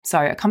So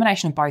a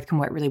combination of both can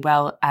work really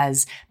well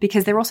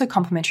because they're also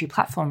complementary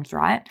platforms,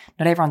 right?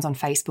 Not everyone's on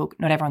Facebook,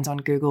 not everyone's on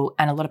Google,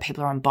 and a lot of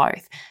people are on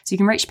both. So you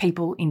can reach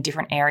people in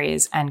different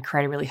areas and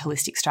create a really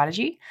holistic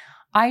strategy.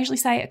 I usually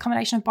say a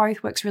combination of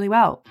both works really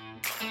well.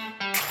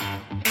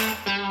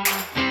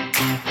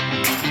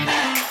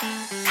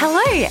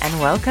 Hello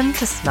and welcome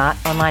to Smart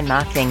Online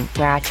Marketing,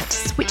 where I chat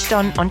to switched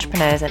on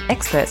entrepreneurs and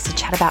experts to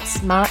chat about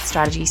smart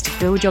strategies to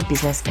build your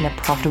business in a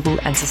profitable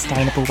and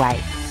sustainable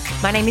way.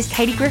 My name is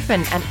Katie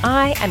Griffin and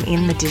I am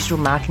in the digital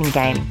marketing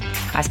game.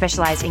 I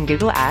specialise in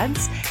Google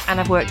Ads and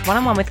I've worked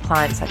one-on-one with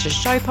clients such as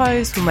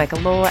Showpo,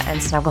 Swimmaker Law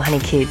and Snuggle Honey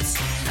Kids.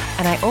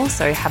 And I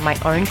also have my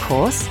own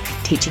course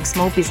teaching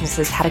small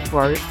businesses how to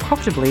grow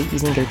profitably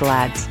using Google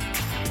Ads.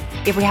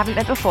 If we haven't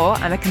met before,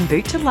 I'm a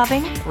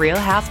kombucha-loving Real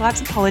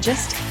Housewives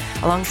apologist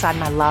alongside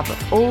my love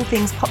of all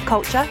things pop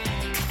culture.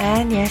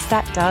 And yes,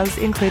 that does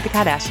include the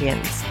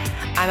Kardashians.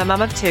 I'm a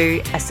mum of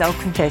two, a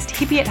self-confessed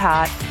hippie at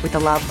heart with a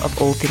love of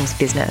all things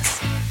business.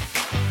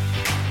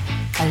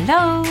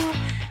 Hello!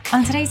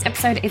 On today's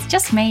episode, it's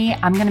just me.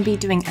 I'm going to be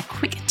doing a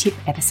quick tip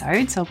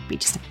episode. So it'll be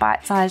just a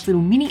bite-sized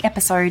little mini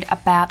episode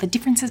about the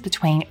differences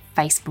between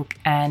Facebook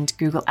and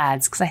Google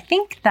Ads. Because I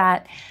think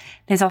that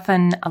there's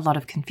often a lot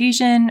of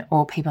confusion,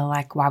 or people are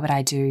like, why would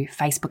I do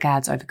Facebook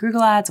ads over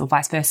Google Ads or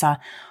vice versa?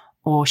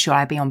 Or should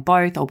I be on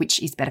both, or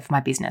which is better for my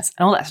business,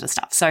 and all that sort of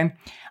stuff. So I'm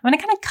going to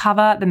kind of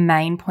cover the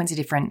main points of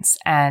difference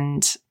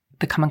and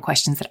the common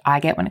questions that I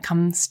get when it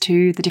comes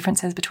to the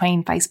differences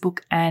between Facebook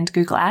and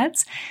Google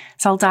Ads.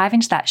 So I'll dive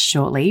into that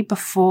shortly.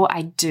 Before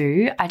I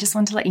do, I just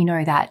want to let you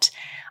know that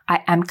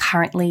I am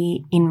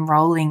currently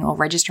enrolling or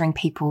registering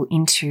people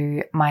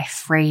into my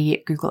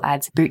free Google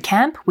Ads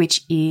Bootcamp,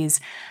 which is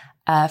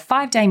a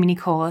 5-day mini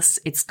course.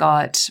 It's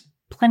got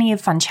plenty of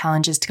fun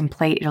challenges to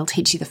complete. It'll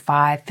teach you the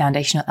 5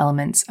 foundational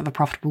elements of a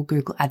profitable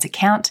Google Ads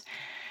account.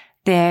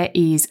 There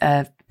is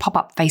a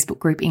pop-up Facebook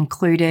group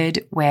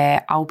included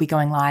where I'll be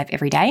going live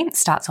every day. It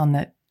starts on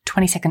the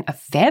 22nd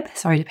of Feb.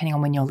 Sorry, depending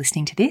on when you're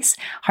listening to this.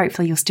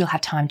 Hopefully you'll still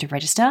have time to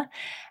register.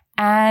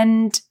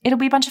 And it'll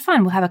be a bunch of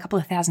fun. We'll have a couple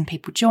of thousand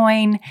people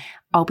join.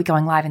 I'll be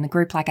going live in the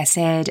group, like I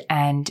said,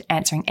 and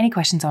answering any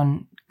questions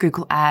on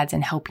Google Ads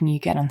and helping you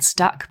get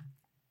unstuck.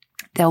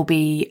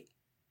 The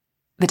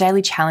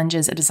daily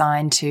challenges are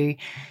designed to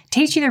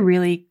teach you the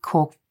really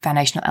core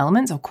foundational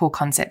elements or core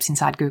concepts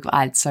inside Google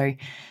Ads. So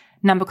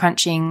number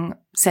crunching,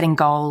 setting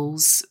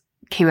goals,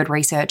 keyword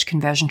research,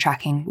 conversion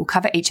tracking. We'll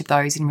cover each of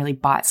those in really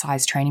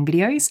bite-sized training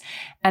videos.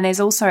 And there's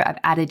also, I've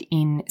added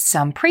in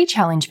some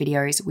pre-challenge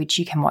videos, which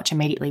you can watch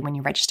immediately when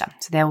you register.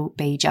 So there will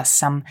be just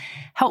some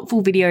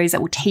helpful videos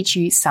that will teach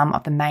you some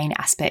of the main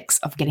aspects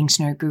of getting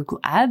to know Google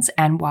Ads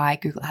and why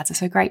Google Ads are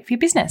so great for your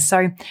business.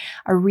 So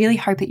I really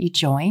hope that you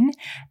join,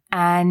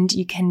 and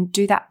you can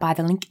do that by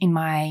the link in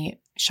my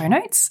show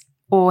notes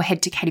or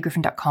head to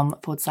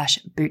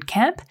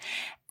katiegriffin.com/bootcamp.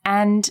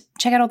 And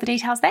check out all the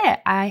details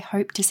there. I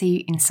hope to see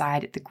you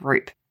inside the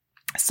group.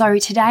 So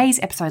today's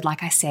episode,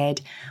 like I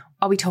said,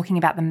 I'll be talking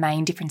about the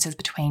main differences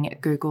between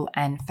Google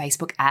and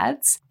Facebook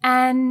ads.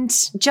 And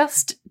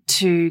just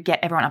to get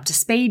everyone up to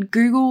speed,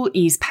 Google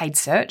is paid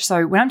search.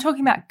 So when I'm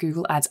talking about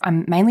Google ads,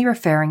 I'm mainly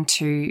referring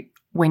to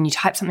when you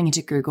type something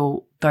into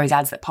Google, those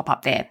ads that pop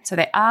up there. So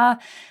there are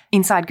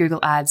inside Google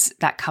ads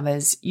that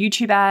covers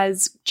YouTube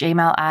ads,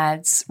 Gmail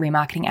ads,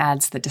 remarketing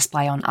ads that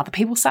display on other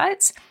people's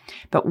sites.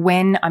 But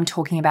when I'm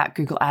talking about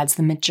Google ads,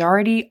 the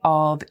majority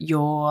of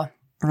your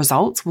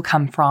results will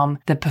come from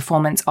the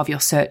performance of your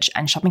search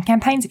and shopping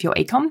campaigns if you're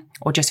e-com,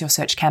 or just your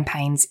search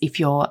campaigns if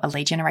you're a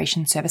lead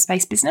generation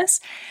service-based business.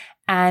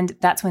 And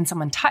that's when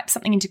someone types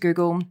something into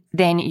Google,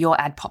 then your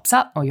ad pops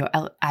up, or your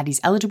ad is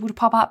eligible to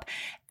pop up,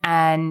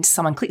 and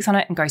someone clicks on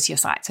it and goes to your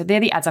site. So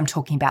they're the ads I'm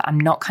talking about. I'm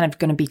not kind of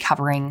going to be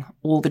covering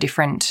all the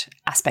different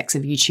aspects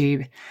of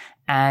YouTube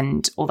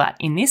and all that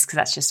in this, because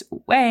that's just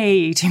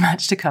way too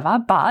much to cover.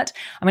 But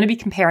I'm going to be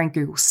comparing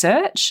Google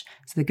search,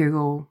 so the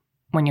Google,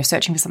 when you're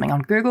searching for something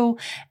on Google,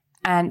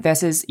 and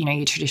versus,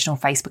 your traditional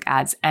Facebook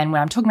ads. And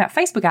when I'm talking about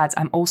Facebook ads,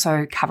 I'm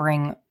also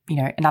covering,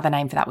 another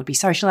name for that would be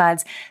social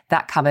ads.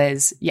 That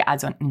covers your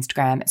ads on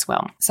Instagram as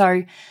well.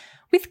 So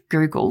with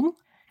Google,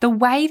 the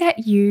way that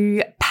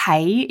you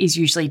pay is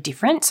usually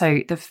different. So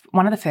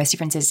one of the first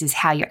differences is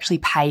how you actually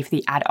pay for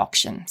the ad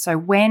auction. So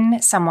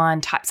when someone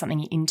types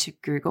something into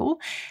Google,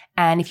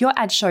 and if your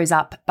ad shows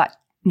up but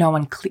no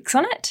one clicks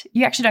on it,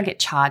 you actually don't get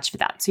charged for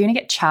that. So you're going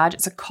to get charged.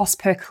 It's a cost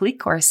per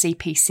click, or a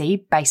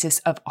CPC basis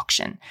of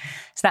auction.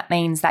 So that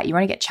means that you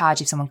only get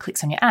charged if someone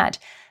clicks on your ad.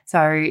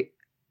 So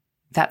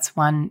that's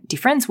one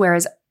difference.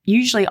 Whereas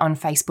usually on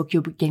Facebook,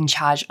 you'll be getting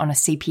charged on a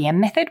CPM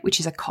method, which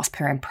is a cost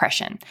per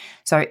impression.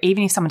 So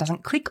even if someone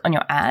doesn't click on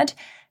your ad,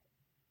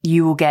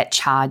 you will get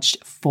charged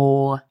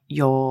for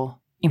your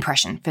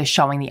impression, for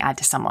showing the ad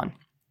to someone.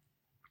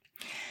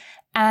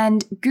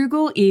 And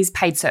Google is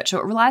paid search, so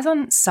it relies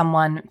on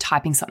someone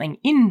typing something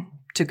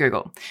into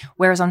Google.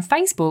 Whereas on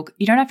Facebook,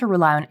 you don't have to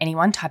rely on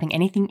anyone typing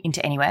anything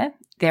into anywhere.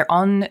 They're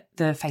on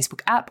the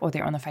Facebook app or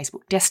they're on the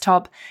Facebook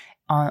desktop.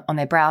 on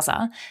their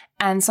browser.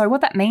 And so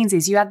what that means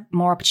is you have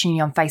more opportunity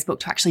on Facebook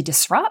to actually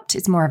disrupt.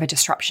 It's more of a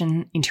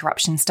disruption,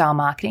 interruption style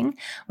marketing,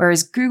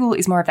 whereas Google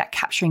is more of that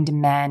capturing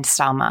demand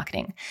style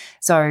marketing.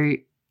 So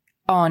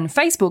on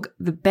Facebook,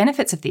 the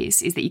benefits of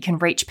this is that you can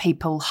reach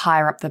people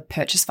higher up the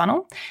purchase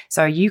funnel.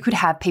 So you could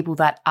have people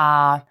that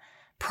are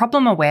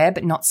problem aware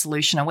but not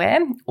solution aware,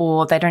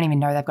 or they don't even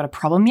know they've got a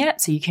problem yet.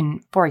 So you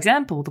can, for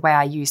example, the way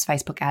I use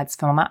Facebook ads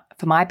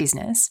for my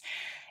business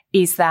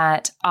is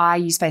that I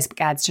use Facebook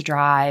ads to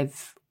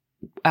drive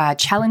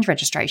challenge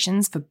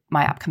registrations for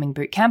my upcoming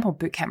bootcamp or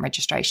bootcamp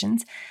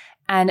registrations.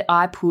 And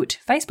I put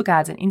Facebook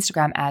ads and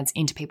Instagram ads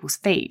into people's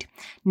feed.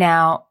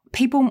 Now,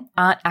 people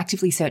aren't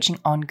actively searching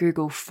on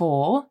Google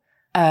for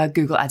a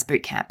Google Ads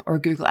bootcamp or a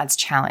Google Ads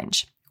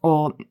challenge,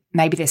 or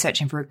maybe they're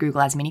searching for a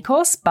Google Ads mini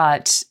course,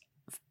 but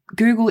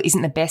Google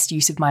isn't the best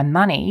use of my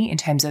money in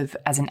terms of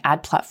as an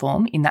ad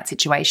platform in that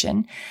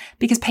situation,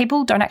 because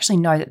people don't actually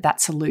know that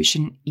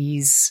solution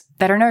is,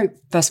 they don't know,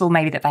 first of all,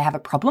 maybe that they have a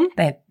problem.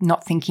 They're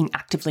not thinking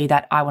actively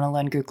that I want to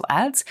learn Google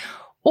Ads,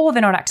 or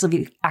they're not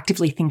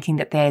actively thinking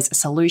that there's a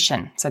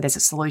solution. So there's a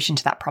solution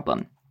to that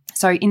problem.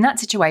 So in that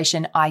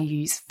situation, I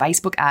use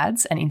Facebook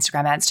ads and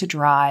Instagram ads to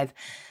drive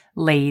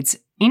leads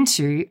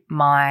into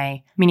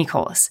my mini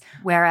course.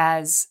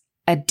 Whereas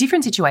a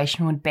different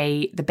situation would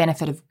be the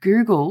benefit of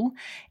Google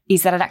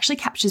is that it actually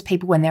captures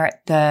people when they're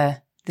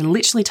they're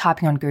literally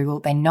typing on Google,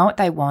 they know what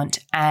they want,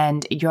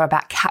 and you're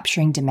about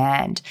capturing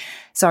demand.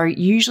 So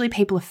usually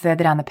people are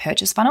further down the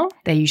purchase funnel.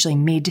 They're usually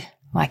mid,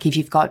 like if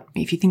you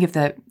think of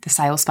the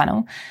sales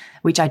funnel,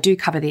 which I do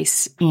cover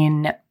this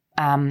in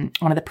one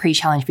of the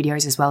pre-challenge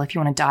videos as well. If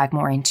you want to dive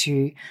more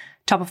into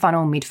top of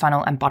funnel, mid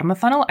funnel, and bottom of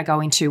funnel, I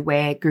go into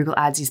where Google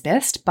Ads is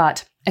best.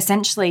 But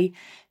essentially,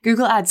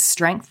 Google Ads'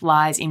 strength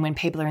lies in when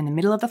people are in the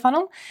middle of the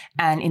funnel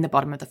and in the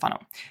bottom of the funnel.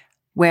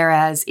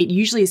 Whereas it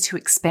usually is too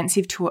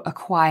expensive to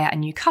acquire a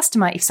new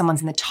customer if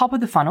someone's in the top of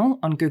the funnel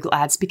on Google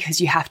Ads,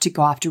 because you have to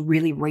go after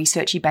really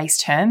researchy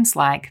based terms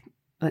like,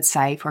 let's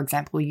say, for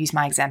example, we'll use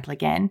my example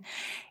again.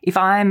 If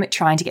I'm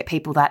trying to get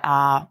people that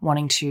are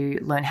wanting to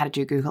learn how to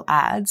do Google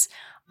Ads,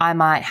 I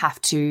might have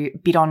to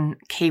bid on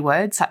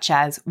keywords such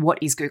as, what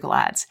is Google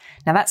Ads?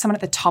 Now that's someone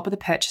at the top of the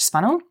purchase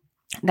funnel.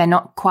 They're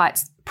not quite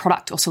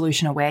product or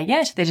solution aware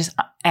yet. They're just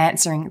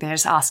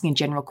asking a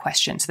general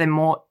question. So they're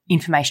more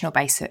informational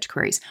based search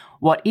queries.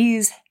 What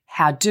is,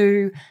 how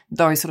do,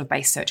 those sort of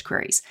based search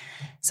queries.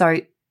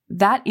 So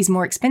that is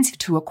more expensive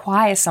to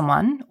acquire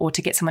someone or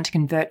to get someone to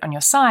convert on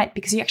your site,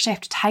 because you actually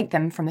have to take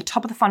them from the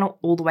top of the funnel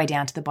all the way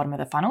down to the bottom of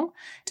the funnel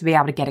to be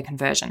able to get a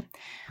conversion.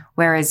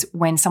 Whereas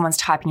when someone's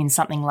typing in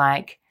something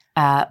like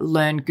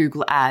learn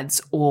Google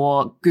Ads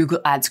or Google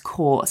Ads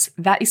course,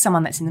 that is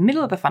someone that's in the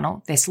middle of the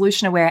funnel. They're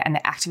solution aware and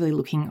they're actively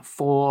looking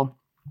for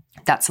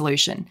that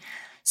solution.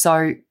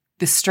 So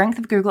the strength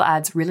of Google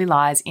Ads really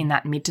lies in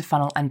that mid to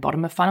funnel and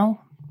bottom of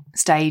funnel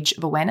stage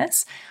of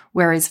awareness,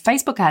 whereas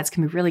Facebook ads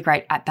can be really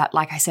great at that,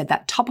 like I said,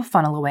 that top of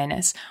funnel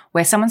awareness,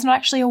 where someone's not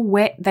actually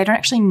aware, they don't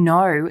actually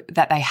know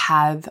that they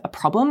have a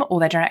problem, or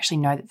they don't actually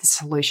know that there's a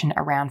solution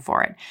around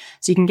for it.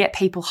 So you can get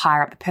people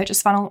higher up the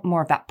purchase funnel,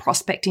 more of that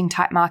prospecting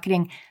type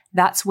marketing.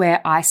 That's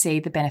where I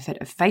see the benefit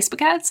of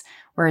Facebook ads,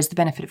 whereas the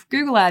benefit of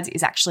Google ads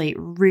is actually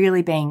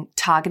really being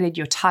targeted.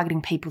 You're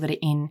targeting people that are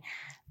in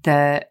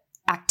the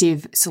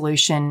active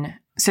solution,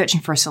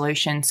 searching for a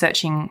solution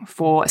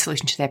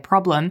to their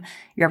problem.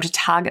 You're able to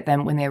target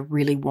them when they're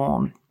really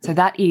warm. So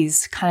that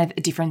is kind of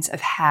a difference of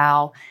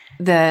how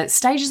the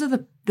stages of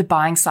the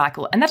buying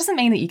cycle. And that doesn't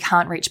mean that you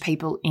can't reach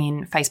people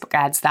in Facebook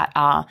ads that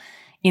are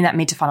in that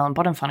mid to funnel and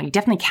bottom funnel. You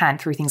definitely can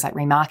through things like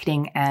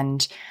remarketing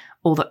and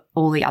all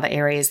the other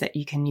areas that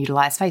you can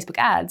utilize Facebook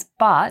ads,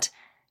 but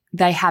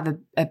they have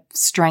a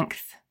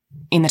strength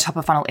in the top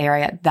of funnel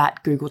area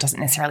that Google doesn't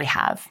necessarily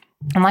have.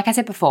 And like I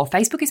said before,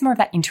 Facebook is more of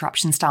that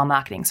interruption style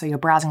marketing. So you're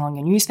browsing along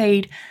your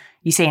newsfeed,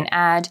 you see an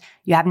ad,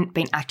 you haven't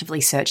been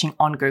actively searching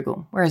on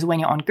Google. Whereas when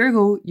you're on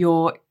Google,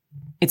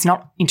 it's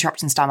not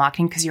interruption style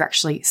marketing because you're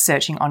actually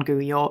searching on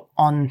Google, you're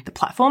on the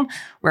platform.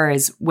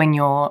 Whereas when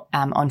you're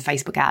on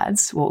Facebook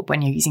ads, or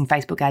when you're using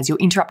Facebook ads, you're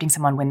interrupting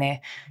someone when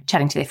they're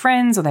chatting to their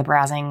friends or they're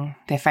browsing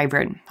their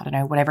favorite,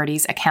 whatever it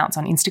is, accounts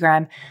on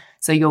Instagram.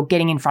 So you're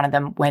getting in front of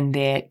them when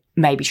they're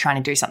maybe trying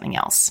to do something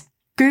else.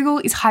 Google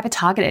is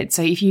hyper-targeted.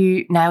 So if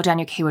you nail down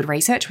your keyword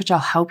research, which I'll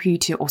help you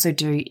to also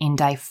do in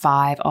day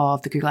 5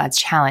 of the Google Ads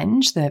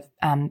Challenge, the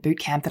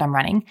bootcamp that I'm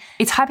running,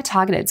 it's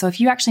hyper-targeted. So if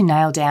you actually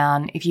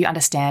if you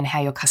understand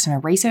how your customer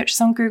researches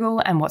on Google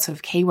and what sort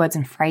of keywords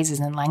and phrases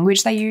and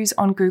language they use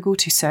on Google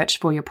to search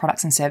for your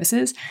products and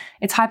services,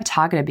 it's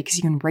hyper-targeted because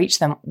you can reach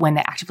them when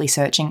they're actively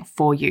searching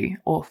for you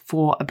or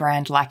for a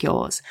brand like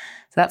yours.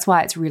 So that's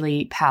why it's a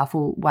really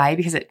powerful way,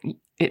 because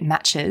it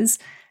matches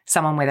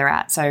someone where they're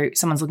at. So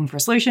someone's looking for a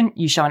solution,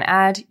 you show an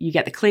ad, you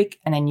get the click,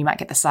 and then you might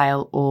get the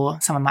sale,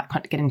 or someone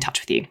might get in touch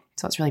with you.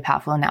 So it's really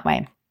powerful in that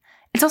way.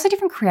 It's also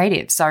different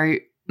creative. So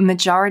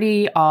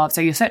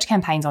your search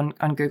campaigns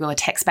on Google are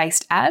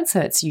text-based ads. So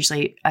it's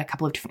usually a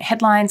couple of different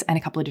headlines and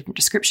a couple of different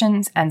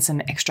descriptions and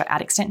some extra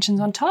ad extensions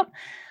on top.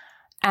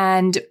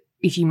 And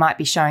if you might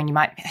be shown, you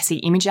might see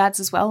image ads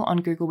as well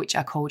on Google, which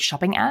are called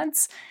shopping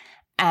ads.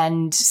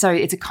 And so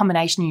it's a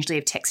combination usually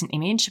of text and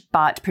image,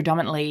 but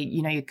predominantly,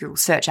 your Google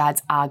search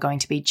ads are going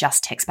to be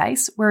just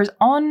text-based. Whereas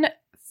on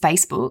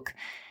Facebook,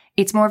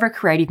 it's more of a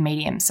creative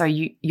medium. So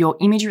your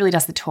image really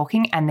does the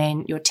talking, and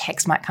then your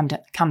text might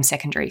come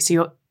secondary. So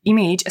your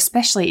image,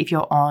 especially if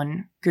you're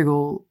on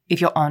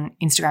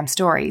Instagram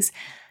stories,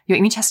 your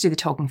image has to do the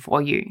talking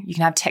for you. You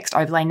can have text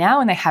overlay now,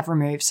 and they have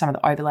removed some of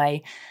the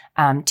overlay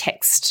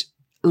text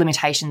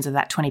limitations of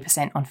that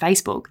 20% on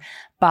Facebook,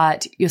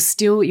 but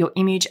your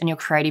image and your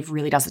creative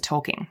really does the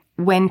talking.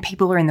 When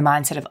people are in the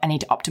mindset of, I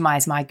need to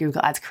optimize my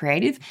Google Ads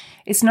creative,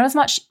 it's not as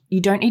much,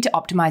 you don't need to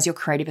optimize your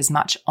creative as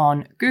much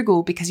on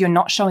Google because you're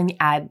not showing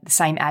the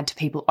same ad to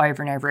people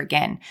over and over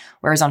again.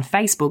 Whereas on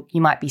Facebook, you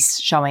might be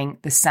showing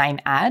the same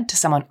ad to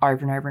someone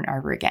over and over and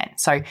over again.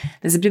 So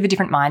there's a bit of a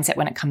different mindset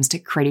when it comes to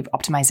creative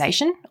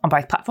optimization on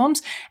both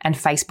platforms. And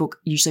Facebook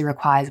usually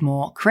requires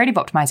more creative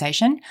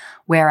optimization,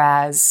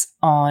 whereas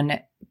on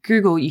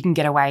Google, you can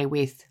get away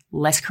with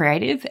less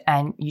creative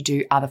and you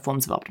do other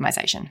forms of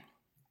optimization.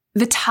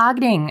 The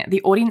targeting,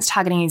 the audience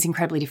targeting is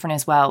incredibly different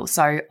as well.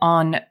 So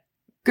on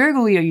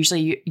Google, you're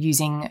usually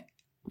using,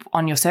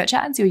 on your search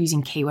ads, you're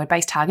using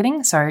keyword-based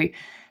targeting. So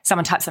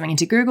someone types something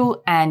into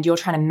Google and you're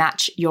trying to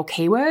match your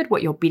keyword,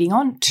 what you're bidding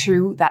on,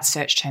 to that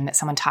search term that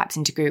someone types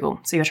into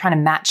Google. So you're trying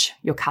to match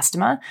your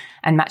customer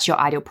and match your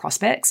ideal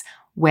prospects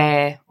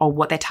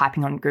what they're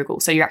typing on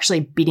Google. So you're actually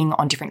bidding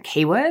on different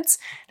keywords.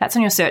 That's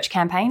on your search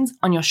campaigns.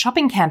 On your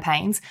shopping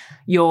campaigns,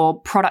 your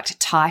product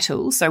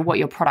title, so what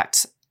your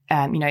product,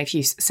 if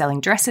you're selling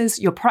dresses,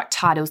 your product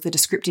titles, the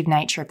descriptive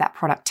nature of that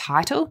product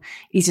title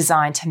is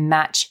designed to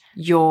match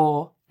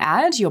your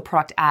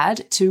product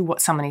ad to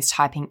what someone is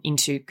typing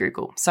into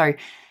Google. So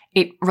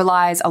it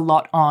relies a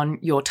lot on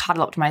your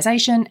title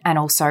optimization and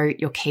also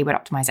your keyword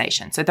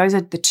optimization. So those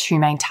are the two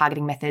main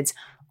targeting methods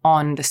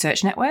on the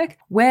search network.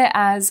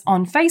 Whereas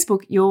on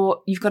Facebook,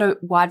 you've got a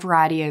wide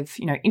variety of,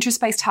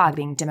 interest-based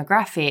targeting,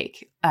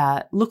 demographic,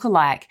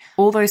 lookalike,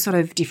 all those sort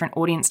of different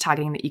audience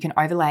targeting that you can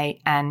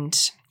overlay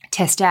and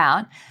test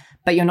out,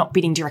 but you're not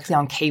bidding directly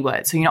on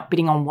keywords. So you're not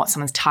bidding on what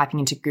someone's typing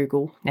into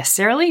Google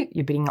necessarily.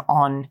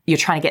 You're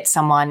trying to get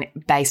someone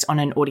based on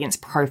an audience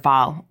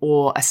profile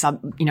or a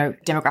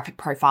demographic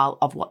profile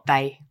of what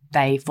they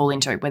fall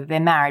into, whether they're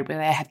married, whether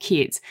they have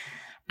kids,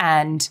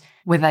 and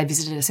whether they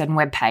visited a certain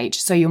web page.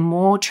 So you're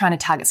more trying to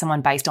target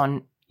someone based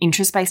on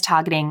interest-based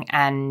targeting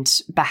and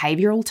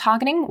behavioral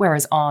targeting,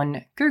 whereas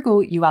on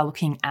Google, you are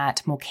looking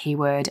at more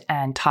keyword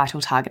and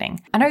title targeting.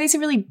 I know these are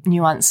really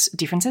nuanced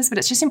differences, but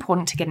it's just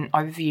important to get an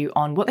overview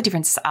on what the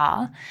differences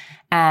are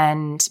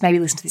and maybe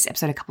listen to this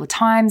episode a couple of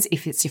times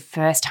if it's your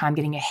first time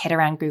getting your head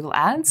around Google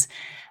Ads,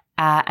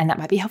 and that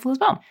might be helpful as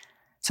well.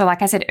 So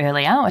like I said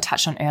earlier, or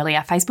touched on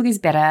earlier, Facebook is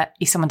better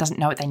if someone doesn't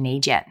know what they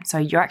need yet. So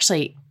you're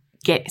actually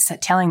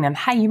telling them,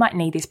 hey, you might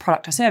need this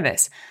product or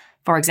service.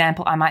 For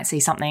example, I might see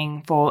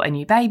something for a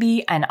new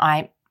baby and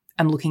I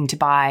am looking to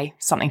buy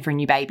something for a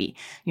new baby.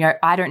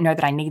 I don't know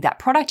that I need that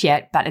product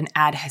yet, but an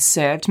ad has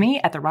served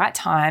me at the right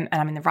time and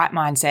I'm in the right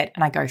mindset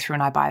and I go through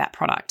and I buy that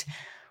product.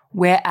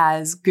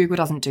 Whereas Google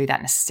doesn't do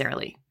that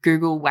necessarily.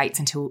 Google waits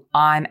until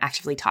I'm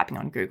actively typing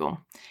on Google.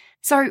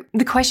 So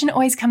the question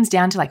always comes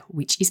down to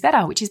which is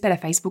better? Which is better,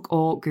 Facebook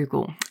or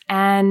Google?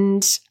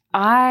 And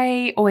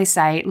I always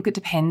say, look, it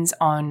depends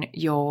on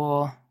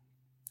your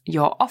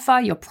offer,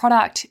 your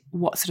product,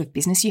 what sort of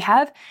business you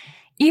have.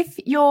 If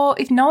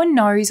no one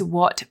knows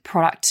what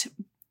product,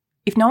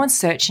 if no one's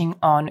searching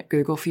on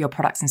Google for your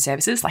products and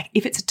services,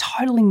 if it's a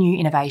totally new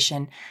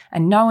innovation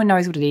and no one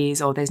knows what it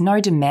is or there's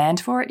no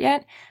demand for it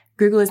yet,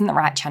 Google isn't the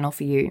right channel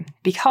for you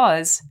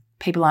because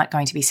people aren't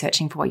going to be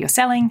searching for what you're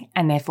selling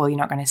and therefore you're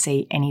not going to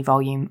see any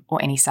volume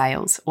or any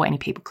sales or any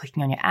people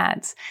clicking on your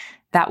ads.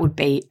 That would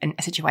be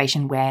a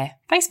situation where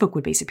Facebook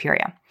would be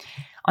superior.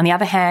 On the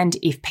other hand,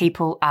 if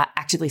people are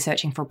actively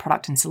searching for a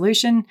product and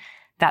solution,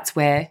 that's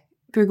where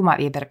Google might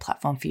be a better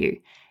platform for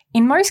you.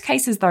 In most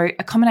cases, though,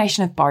 a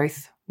combination of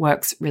both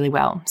works really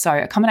well. So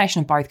a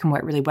combination of both can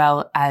work really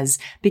well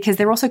because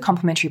they're also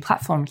complementary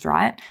platforms,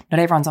 right? Not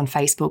everyone's on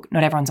Facebook,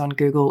 not everyone's on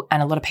Google,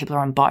 and a lot of people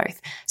are on both.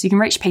 So you can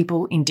reach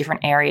people in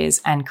different areas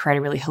and create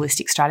a really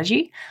holistic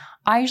strategy.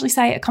 I usually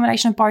say a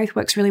combination of both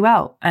works really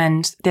well.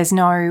 And there's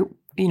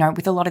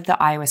with a lot of the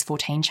iOS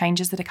 14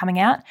 changes that are coming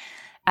out,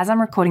 as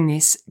I'm recording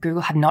this,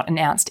 Google have not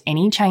announced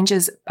any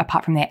changes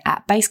apart from their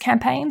app-based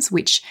campaigns,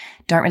 which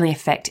don't really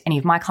affect any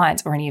of my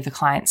clients or any of the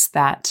clients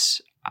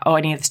or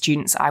any of the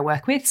students I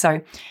work with.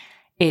 So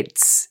it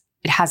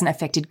hasn't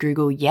affected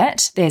Google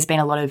yet. There's been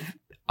a lot of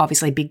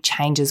obviously big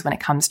changes when it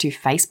comes to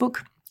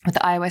Facebook with the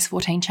iOS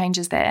 14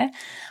 changes there.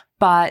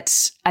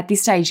 But at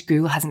this stage,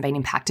 Google hasn't been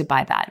impacted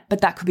by that.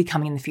 But that could be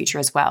coming in the future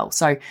as well.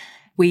 So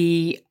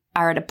we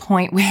are at a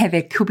point where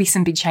there could be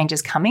some big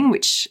changes coming,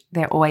 which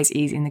there always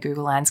is in the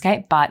Google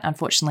landscape. But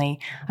unfortunately,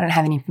 I don't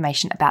have any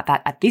information about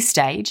that at this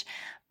stage.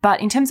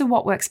 But in terms of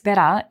what works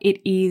better, it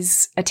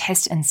is a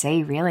test and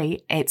see,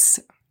 really. It's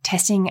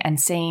testing and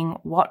seeing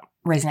what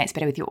resonates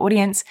better with your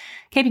audience,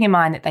 keeping in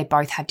mind that they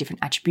both have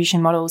different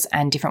attribution models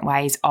and different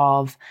ways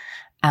of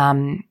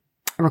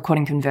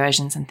recording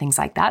conversions and things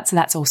like that. So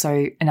that's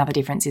also another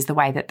difference, is the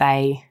way that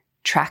they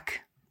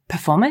track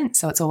performance.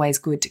 So it's always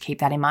good to keep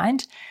that in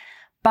mind.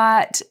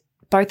 But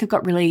both have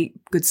got really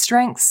good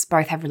strengths,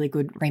 both have really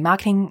good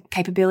remarketing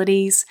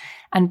capabilities,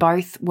 and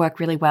both work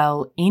really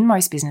well in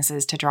most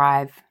businesses to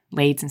drive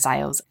leads and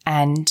sales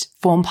and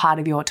form part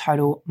of your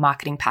total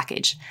marketing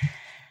package.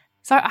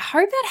 So I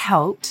hope that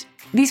helped.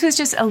 This was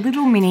just a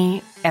little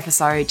mini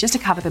episode just to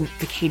cover the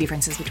key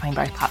differences between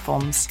both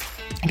platforms.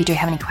 If you do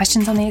have any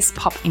questions on this,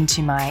 pop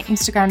into my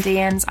Instagram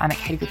DMs. I'm at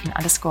KatieGriffin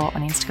 _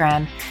 on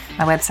Instagram.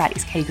 My website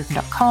is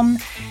katiegriffin.com.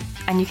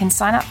 And you can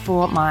sign up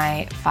for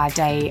my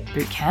 5-day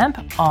bootcamp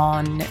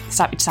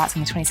which starts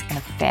on the 22nd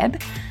of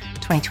Feb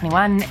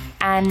 2021.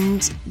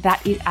 And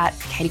that is at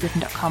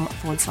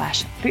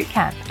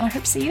katiegriffin.com/bootcamp. And I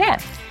hope to see you there.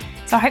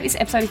 So I hope this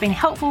episode has been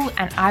helpful,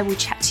 and I will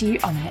chat to you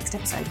on the next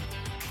episode.